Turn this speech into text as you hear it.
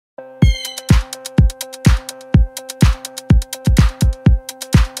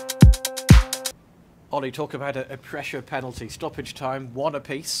Ollie, talk about a pressure penalty. Stoppage time, one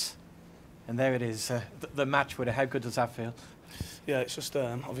apiece. And there it is, the match winner. How good does that feel? Yeah, it's just,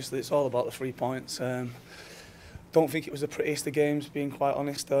 obviously it's all about the 3 points. Don't think it was the prettiest of games, being quite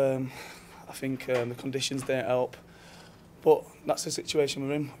honest. I think the conditions didn't help. But that's the situation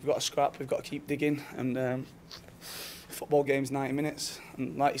we're in. We've got to scrap, we've got to keep digging. And football game's 90 minutes.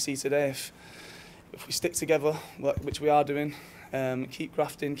 And like you see today, if we stick together, which we are doing, keep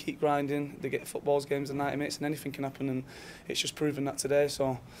grafting, keep grinding, they get football's games in 90 minutes and anything can happen, and it's just proven that today.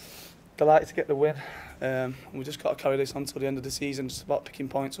 So delighted to get the win. We've just got to carry this on till the end of the season. It's about picking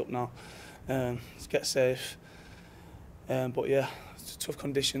points up now. Let's get safe. But yeah, it's tough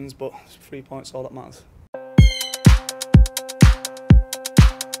conditions, but 3 points all that matters.